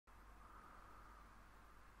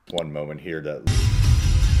one moment here that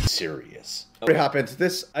serious. Before we hop into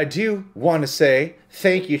this, I do want to say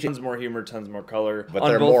thank you to tons more humor, tons more color. But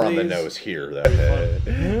they're more on the nose here,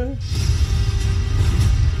 though.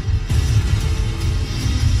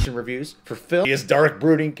 Reviews for film. His dark,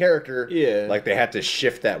 brooding character. Yeah. Like they had to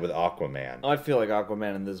shift that with Aquaman. I feel like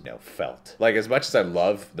Aquaman in this felt. Like as much as I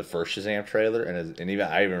love the first Shazam trailer, and even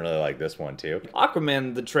I even really like this one too.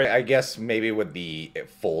 Aquaman, the trailer. I guess maybe with the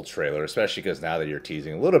full trailer, especially because now that you're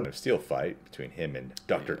teasing a little bit of steel fight between him and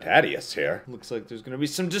Dr. Thaddeus here. Looks like there's gonna be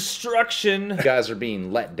some destruction. You guys are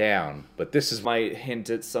being let down, but this is might hint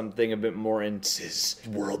at something a bit more intense.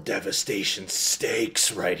 World devastation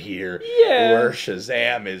stakes right here. Yeah. Where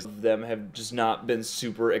Shazam is. Them have just not been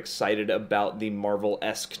super excited about the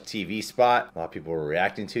Marvel-esque TV spot a lot of people were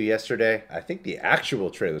reacting to yesterday. I think the actual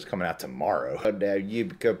trailer's coming out tomorrow. You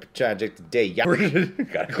become project today.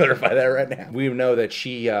 Gotta clarify that right now. We know that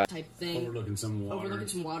she type thing. Overlooking some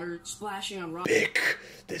water, splashing on rocks. Pick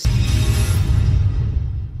this.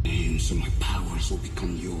 So my powers will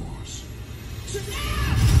become yours.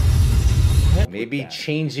 Maybe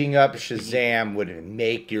changing up Shazam would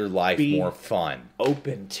make your life more fun.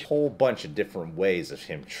 Open to a whole bunch of different ways of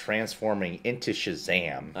him transforming into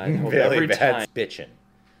Shazam. I hope every time. Bitching.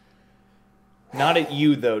 Not at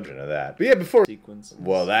you though. Of that. But yeah, before sequence.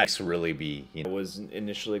 Well, that's really be. I was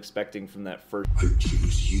initially expecting from that first. I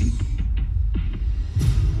choose you.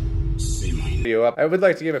 Video up. I would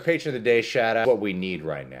like to give a patron of the day shout out. What we need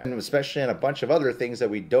right now, and especially on a bunch of other things that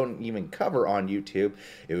we don't even cover on YouTube.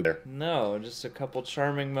 No, just a couple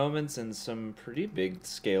charming moments and some pretty big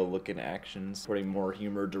scale looking actions, putting more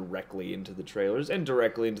humor directly into the trailers and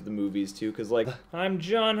directly into the movies too. Because like, I'm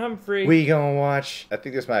John Humphrey. We gonna watch. I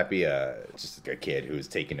think this might be just a kid who's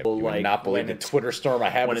taking a monopoly the Twitter storm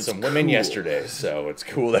I had with some women yesterday. So it's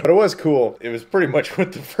cool. But it was cool. It was pretty much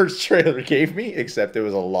what the first trailer gave me, except it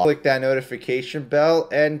was a lot. Click that notification bell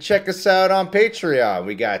and check us out on Patreon.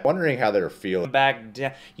 We got wondering how they're feeling. Back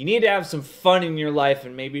down. You need to have some fun in your life,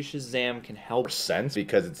 and maybe Shazam can help. Sense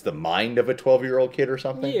because it's the mind of a 12-year-old kid or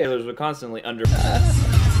something. Yeah, there's constantly under.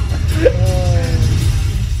 Shazam.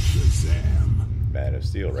 Man of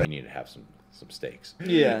Steel. Right? You need to have some stakes.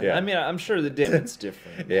 Yeah, I mean, I'm sure the it's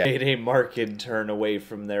different. Yeah, made a marked turn away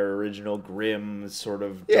from their original grim sort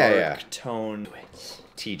of dark tone.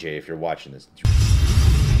 TJ, if you're watching this.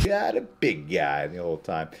 Got a big guy the whole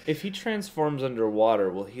time. If he transforms underwater,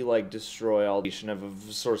 will he like destroy all the of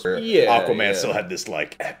a source? Aquaman still had this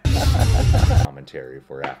like commentary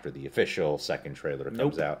for after the official second trailer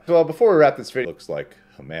comes out. Well, before we wrap this video, looks like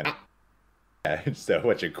oh man, it's a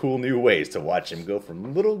bunch of cool new ways to watch him go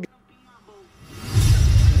from little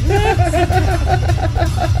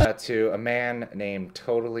to a man named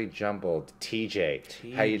Totally Jumbled,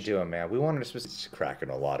 TJ. How you doing, man? We wanted to cracking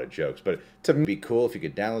a lot of jokes, but to be cool if you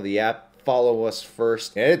could download the app, follow us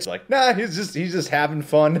first. And it's like, nah, he's just having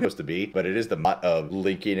fun. It's supposed to be, but it is the mutt of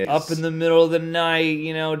linking it up in the middle of the night,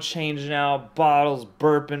 you know, changing out bottles,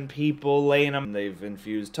 burping people, laying them. They've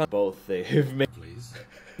infused both. They've made. Please.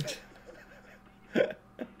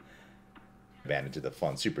 Advantage of the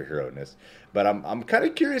fun superhero-ness. But I'm kind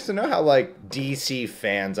of curious to know how like DC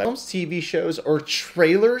fans films, TV shows, or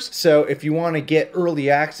trailers. So if you want to get early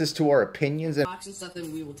access to our opinions and stuff,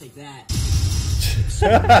 then we will take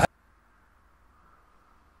that.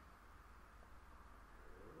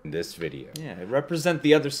 This video. Yeah, represent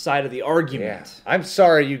the other side of the argument. Yeah. I'm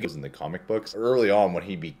sorry you guys in the comic books early on when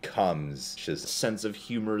he becomes just sense of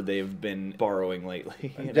humor they've been borrowing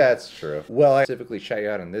lately. You know? That's true. Well, I specifically shout you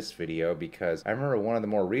out in this video because I remember one of the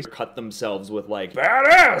more recent cut themselves with like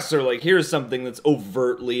badass or like here's something that's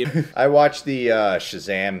overtly. I watched the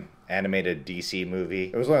Shazam animated DC movie.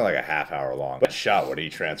 It was only like a half hour long, but shot when he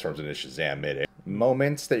transforms into Shazam mid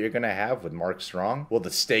moments that you're gonna have with Mark Strong. Well, the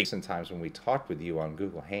stakes and times when we talked with you on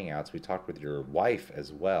Google Hangouts, we talked with your wife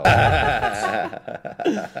as well.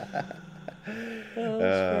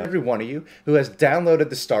 Every one of you who has downloaded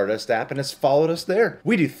the Stardust app and has followed us there.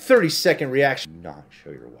 We do 30-second reaction. Do not show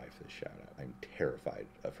your wife this shout out. I'm terrified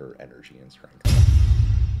of her energy and strength.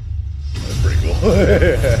 That's pretty cool.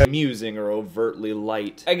 Amusing or overtly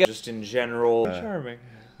light. I guess just in general charming.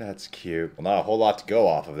 That's cute. Well, not a whole lot to go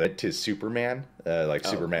off of it. To Superman,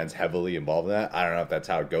 Superman's heavily involved in that. I don't know if that's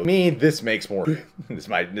how it goes. Me, this makes more. this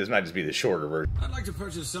might just be the shorter version. I'd like to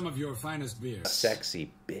purchase some of your finest beer.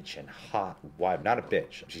 Sexy bitch and hot wife, not a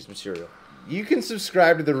bitch. She's material. You can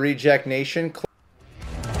subscribe to the Reject Nation.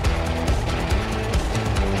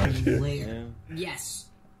 Lair. Yes.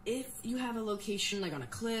 If you have a location. location, like on a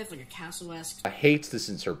cliff, like a castle-esque. I hate this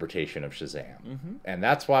interpretation of Shazam. And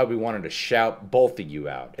that's why we wanted to shout both of you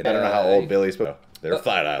out. And I don't know how old Billy's, but they're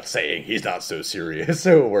flat out saying he's not so serious.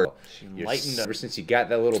 So we're lightened up. Ever since you got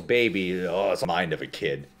that little baby, it's the mind of a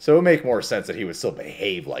kid. So it would make more sense that he would still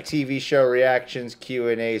behave like TV show reactions,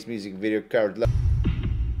 Q&As, music video cards.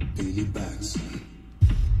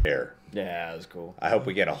 There. Yeah, that was cool. I hope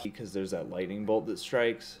we get a... Because there's that lightning bolt that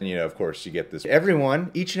strikes. And, you know, of course, you get this...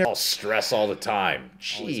 Everyone, each and every... all stress all the time.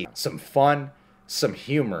 Gee, some fun, some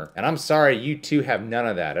humor. And I'm sorry, you two have none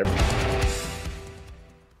of that.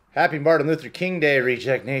 Happy Martin Luther King Day,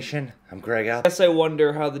 Reject Nation. I'm Greg Al. I guess I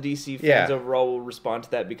wonder how the DC fans overall will respond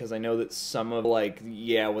to that, because I know that some of, like,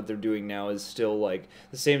 what they're doing now is still, like,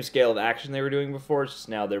 the same scale of action they were doing before. It's just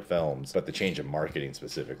now they're films. But the change of marketing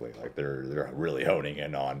specifically, like, they're really honing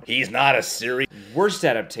in on, he's not a serious... Worst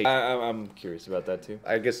adaptation. I'm curious about that, too.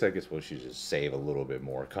 I guess we should just save a little bit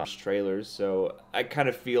more. Trailers, so I kind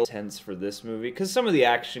of feel tense for this movie, because some of the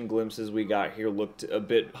action glimpses we got here looked a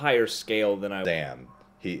bit higher scale than I... Damn.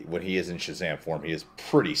 When he is in Shazam form, he is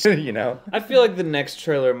pretty, you know? I feel like the next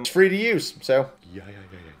trailer... It's free to use, so... Yeah.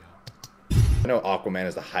 I know Aquaman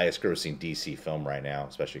is the highest grossing DC film right now,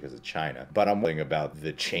 especially because of China. But I'm wondering about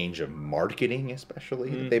the change of marketing,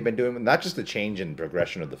 especially, that they've been doing. Not just the change in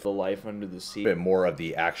progression of the life under the sea. But more of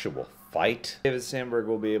the actual fight. David Sandberg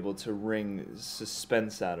will be able to wring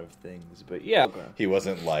suspense out of things, but yeah. Okay. He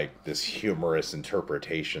wasn't like this humorous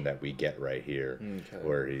interpretation that we get right here,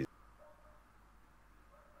 where he's...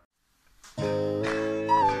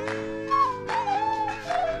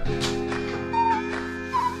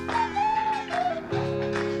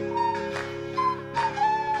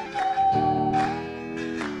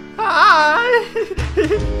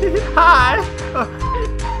 Hi!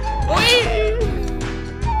 Wait!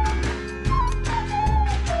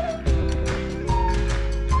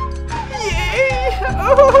 Yay!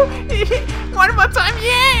 Oh! One more time,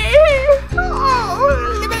 yay!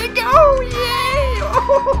 Oh! Let it go! Yay!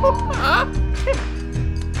 Oh! Ha!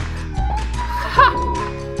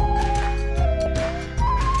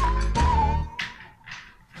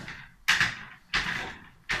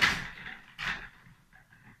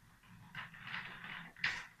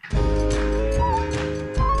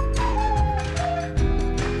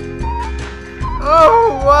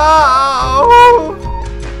 Oh, wow!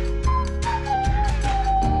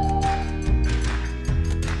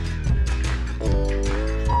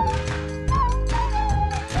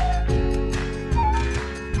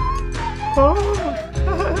 Oh.